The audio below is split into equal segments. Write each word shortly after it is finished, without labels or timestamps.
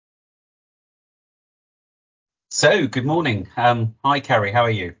So, good morning. Hi, Carrie. How are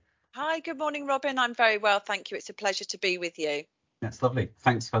you? Hi, good morning, Robin. I'm very well, thank you. It's a pleasure to be with you. That's lovely.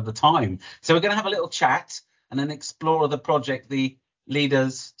 Thanks for the time. So, we're going to have a little chat and then explore the project, the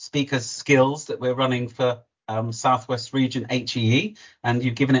leaders, speakers, skills that we're running for Southwest Region HEE. And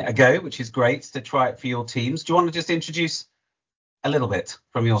you've given it a go, which is great to try it for your teams. Do you want to just introduce a little bit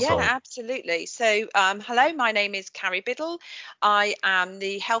from your Yeah, side? absolutely. Hello, my name is Carrie Biddle. I am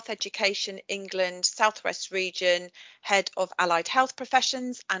the Health Education England Southwest Region Head of Allied Health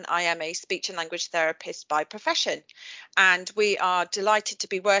Professions, and I am a speech and language therapist by profession. And we are delighted to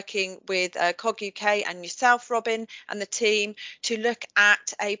be working with COG UK and yourself, Robin, and the team to look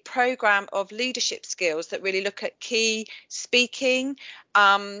at a programme of leadership skills that really look at key speaking,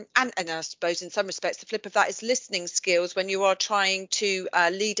 and I suppose in some respects the flip of that is listening skills when you are trying to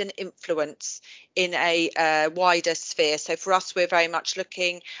lead and influence in a wider sphere. So for us, we're very much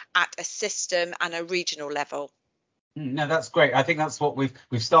looking at a system and a regional level. No, that's great. I think that's what we've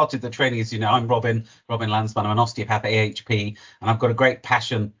started the training. As you know, I'm Robin Lansman. I'm an osteopath at AHP, and I've got a great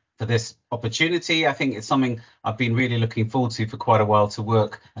passion for this opportunity. I think it's something I've been really looking forward to for quite a while to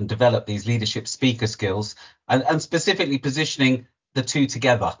work and develop these leadership speaker skills, and specifically positioning the two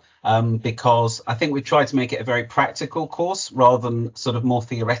together, because I think we've tried to make it a very practical course rather than sort of more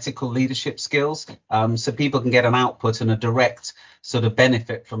theoretical leadership skills, so people can get an output and a direct sort of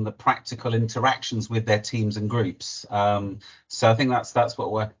benefit from the practical interactions with their teams and groups. So I think that's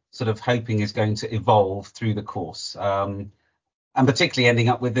what we're sort of hoping is going to evolve through the course. And particularly ending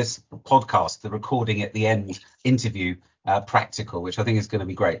up with this podcast, the recording at the end interview, practical, which I think is going to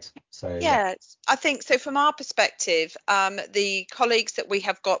be great. So yeah. Yes, I think so. From our perspective, the colleagues that we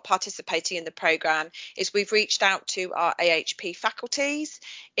have got participating in the programme is we've reached out to our AHP faculties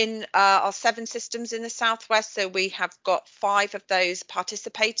in our 7 systems in the Southwest. So we have got 5 of those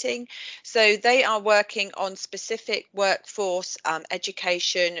participating. So they are working on specific workforce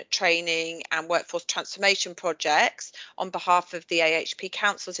education, training, and workforce transformation projects on behalf of the AHP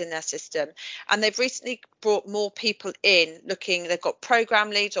councils in their system. And they've recently brought more people in looking, they've got programme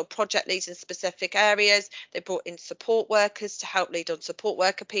leads or project leads in specific areas. They brought in support workers to help lead on support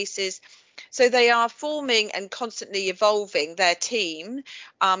worker pieces. So they are forming and constantly evolving their team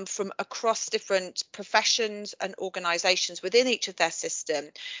from across different professions and organisations within each of their system.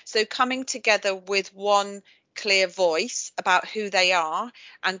 So coming together with one clear voice about who they are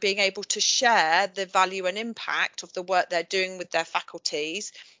and being able to share the value and impact of the work they're doing with their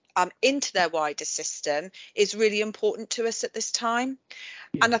faculties into their wider system is really important to us at this time.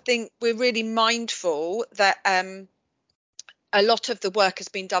 And I think we're really mindful that a lot of the work has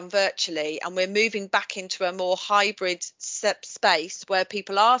been done virtually, and we're moving back into a more hybrid space where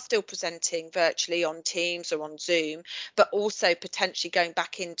people are still presenting virtually on Teams or on Zoom, but also potentially going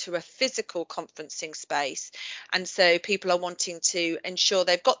back into a physical conferencing space. And so people are wanting to ensure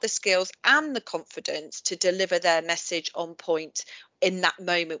they've got the skills and the confidence to deliver their message on point in that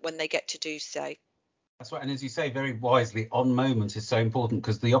moment when they get to do so. That's right. And as you say very wisely, on moment is so important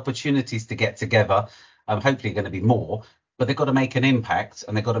because the opportunities to get together hopefully going to be more, but they've got to make an impact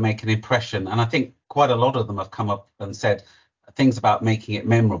and they've got to make an impression. And I think quite a lot of them have come up and said things about making it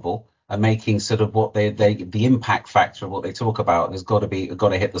memorable and making sort of what the impact factor of what they talk about has got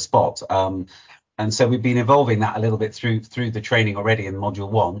to hit the spot. And so we've been evolving that a little bit through the training already in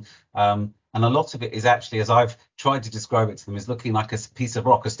module 1. And a lot of it is actually, as I've tried to describe it to them, is looking like a piece of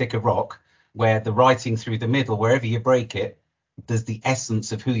rock, a stick of rock, where the writing through the middle, wherever you break it, there's the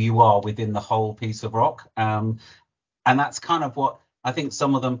essence of who you are within the whole piece of rock. And that's kind of what I think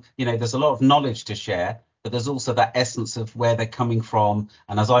some of them, there's a lot of knowledge to share, but there's also that essence of where they're coming from.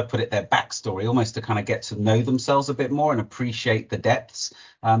 And as I put it, their backstory, almost to kind of get to know themselves a bit more and appreciate the depths.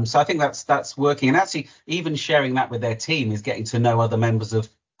 So I think that's working. And actually, even sharing that with their team is getting to know other members of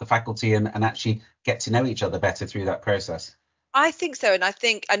the faculty and actually get to know each other better through that process. I think so, and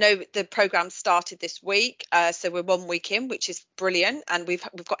I know the program started this week, so we're 1 week in, which is brilliant, and we've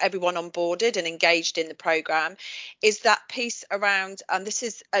got everyone onboarded and engaged in the program. Is that piece around? This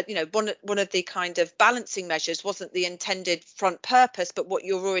is one of the kind of balancing measures wasn't the intended front purpose, but what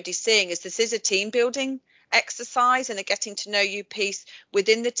you're already seeing is this is a team building exercise and a getting to know you piece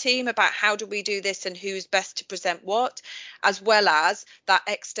within the team about how do we do this and who's best to present what, as well as that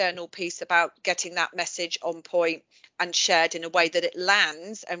external piece about getting that message on point and shared in a way that it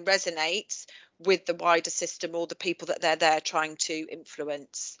lands and resonates with the wider system or the people that they're there trying to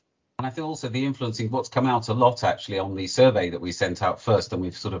influence. And I feel also the influencing, what's come out a lot actually on the survey that we sent out first and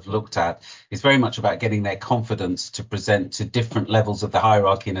we've sort of looked at, is very much about getting their confidence to present to different levels of the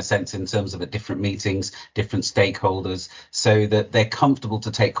hierarchy, in a sense, in terms of at different meetings, different stakeholders, so that they're comfortable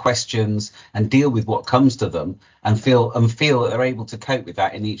to take questions and deal with what comes to them and feel that they're able to cope with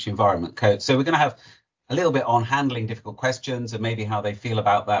that in each environment. So we're going to have a little bit on handling difficult questions and maybe how they feel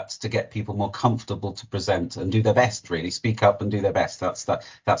about that, to get people more comfortable to present and do their best, really speak up and do their best.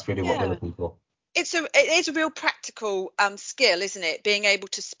 That's really what we're looking for. It is a real practical skill, isn't it? Being able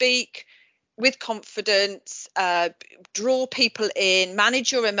to speak with confidence, draw people in,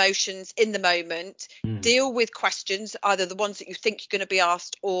 manage your emotions in the moment, deal with questions, either the ones that you think you're going to be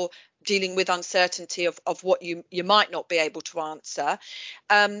asked or dealing with uncertainty of what you might not be able to answer.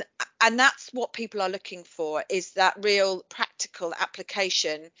 And that's what people are looking for, is that real practical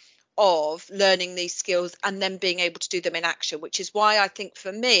application of learning these skills and then being able to do them in action, which is why I think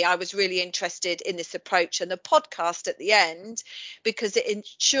for me, I was really interested in this approach and the podcast at the end, because it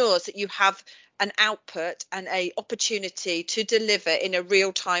ensures that you have an output and a opportunity to deliver in a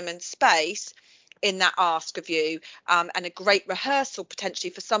real time and space in that ask of you, and a great rehearsal potentially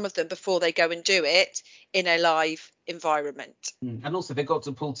for some of them before they go and do it in a live environment. And also they've got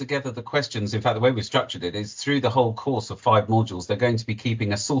to pull together the questions. In fact, the way we've structured it is through the whole course of 5 modules, they're going to be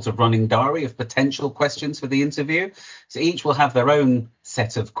keeping a sort of running diary of potential questions for the interview. So each will have their own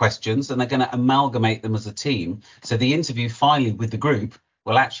set of questions and they're going to amalgamate them as a team. So the interview finally with the group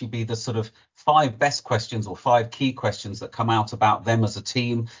will actually be the sort of 5 best questions or 5 key questions that come out about them as a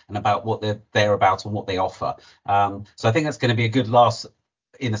team and about what they're about and what they offer. So I think that's going to be a good last,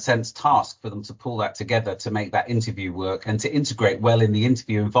 in a sense, task for them to pull that together to make that interview work and to integrate well in the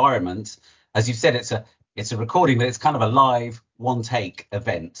interview environment. As you said, it's a recording, but it's kind of a live one take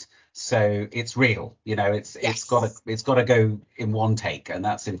event. So it's real, it's got to go in one take, and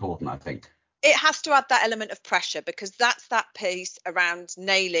that's important, I think. It has to add that element of pressure, because that's that piece around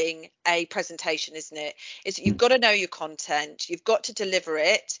nailing a presentation, isn't it? Is that you've got to know your content, you've got to deliver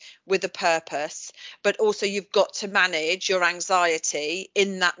it with a purpose, but also you've got to manage your anxiety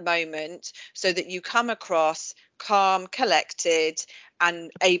in that moment so that you come across calm, collected,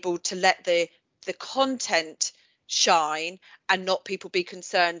 and able to let the content shine and not people be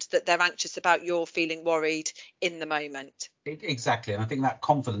concerned that they're anxious about your feeling worried in the moment. Exactly. And I think that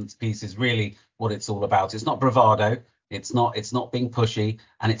confidence piece is really what it's all about. It's not bravado. It's not being pushy.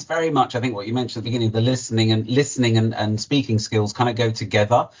 And it's very much, I think, what you mentioned at the beginning, the listening and speaking skills kind of go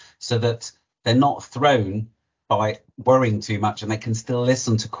together so that they're not thrown by worrying too much, and they can still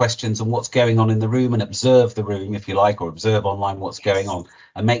listen to questions and what's going on in the room and observe the room, if you like, or observe online what's going on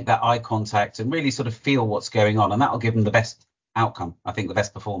and make that eye contact and really sort of feel what's going on. And that will give them the best outcome, I think, the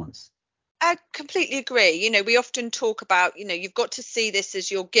best performance. I completely agree. We often talk about, you've got to see this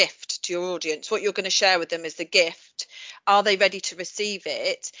as your gift to your audience. What you're going to share with them is the gift. Are they ready to receive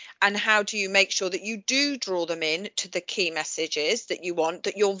it? And how do you make sure that you do draw them in to the key messages that you want,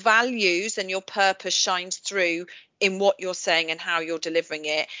 that your values and your purpose shines through in what you're saying and how you're delivering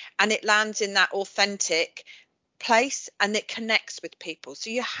it, and it lands in that authentic place and it connects with people. So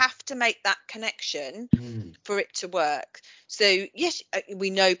you have to make that connection for it to work. So yes,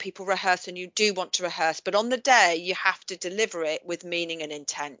 we know people rehearse and you do want to rehearse, but on the day you have to deliver it with meaning and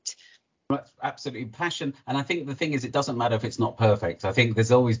intent. Absolutely, passion. And I think the thing is, it doesn't matter if it's not perfect. I think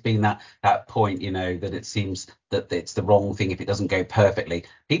there's always been that point, that it seems that it's the wrong thing if it doesn't go perfectly.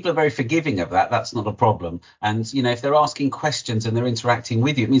 People are very forgiving of that. That's not a problem. And if they're asking questions and they're interacting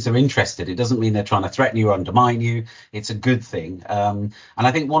with you, it means they're interested. It doesn't mean they're trying to threaten you or undermine you. It's a good thing. And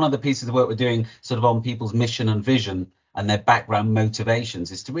I think one of the pieces of work we're doing sort of on people's mission and vision and their background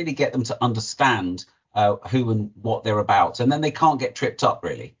motivations is to really get them to understand who and what they're about, and then they can't get tripped up,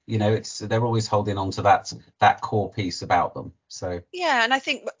 really. They're always holding on to that core piece about them. So yeah, and I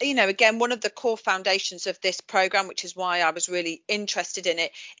think again, one of the core foundations of this program, which is why I was really interested in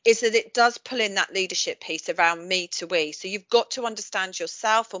it, is that it does pull in that leadership piece around me to we. So you've got to understand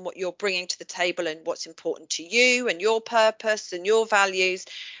yourself and what you're bringing to the table and what's important to you and your purpose and your values,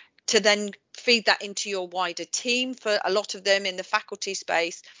 to then feed that into your wider team, for a lot of them in the faculty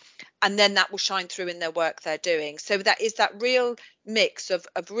space, and then that will shine through in their work they're doing. So that is that real mix of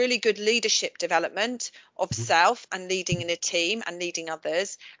really good leadership development of self and leading in a team and leading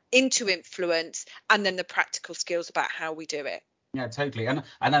others into influence, and then the practical skills about how we do it. Yeah, totally. And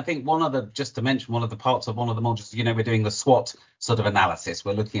I think just to mention one of the parts of one of the modules, we're doing the SWOT sort of analysis.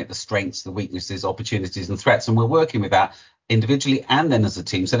 We're looking at the strengths, the weaknesses, opportunities and threats, and we're working with that individually and then as a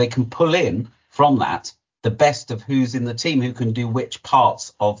team, so they can pull in from that the best of who's in the team, who can do which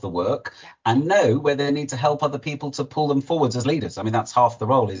parts of the work, and know where they need to help other people to pull them forwards as leaders. I mean, that's half the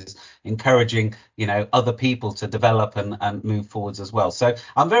role, is encouraging, other people to develop and move forwards as well. So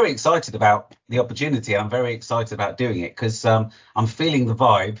I'm very excited about the opportunity. I'm very excited about doing it because I'm feeling the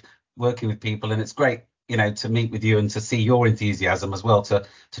vibe working with people, and it's great, to meet with you and to see your enthusiasm as well to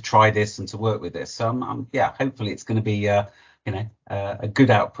try this and to work with this. So yeah, hopefully it's going to be a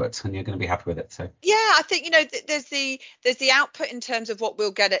good output and you're going to be happy with it. So yeah, I think there's the output in terms of what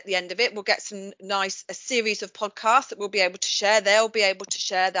we'll get at the end of it. We'll get a series of podcasts that we'll be able to share. They'll be able to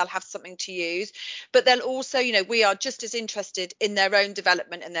share. They'll have something to use, but they'll also, we are just as interested in their own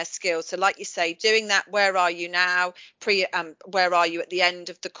development and their skills. So like you say, doing that, where are you now? Where are you at the end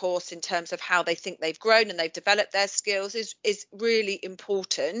of the course in terms of how they think they've grown and they've developed their skills is really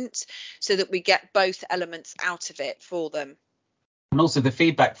important, so that we get both elements out of it for them. And also the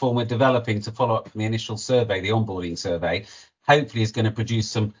feedback form we're developing to follow up from the initial survey, the onboarding survey, hopefully is going to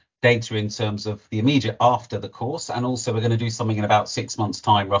produce some data in terms of the immediate after the course. And also we're going to do something in about 6 months'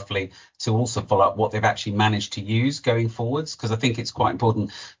 time, roughly, to also follow up what they've actually managed to use going forwards. Because I think it's quite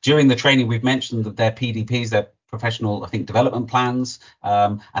important. During the training, we've mentioned that their PDPs, their professional, development plans,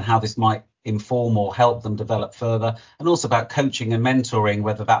 and how this might inform or help them develop further, and also about coaching and mentoring,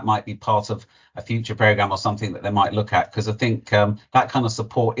 whether that might be part of a future program or something that they might look at, because I think that kind of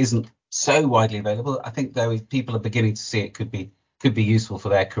support isn't so widely available. I think though people are beginning to see it could be useful for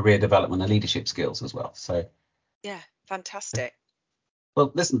their career development and leadership skills as well. So yeah, fantastic.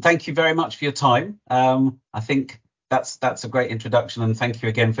 Well, listen, thank you very much for your time. I think that's a great introduction, and thank you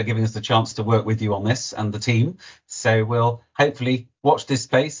again for giving us the chance to work with you on this and the team. So we'll hopefully watch this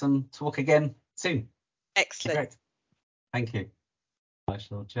space and talk again soon. Excellent. Great. Thank you. I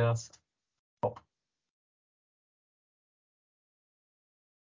shall just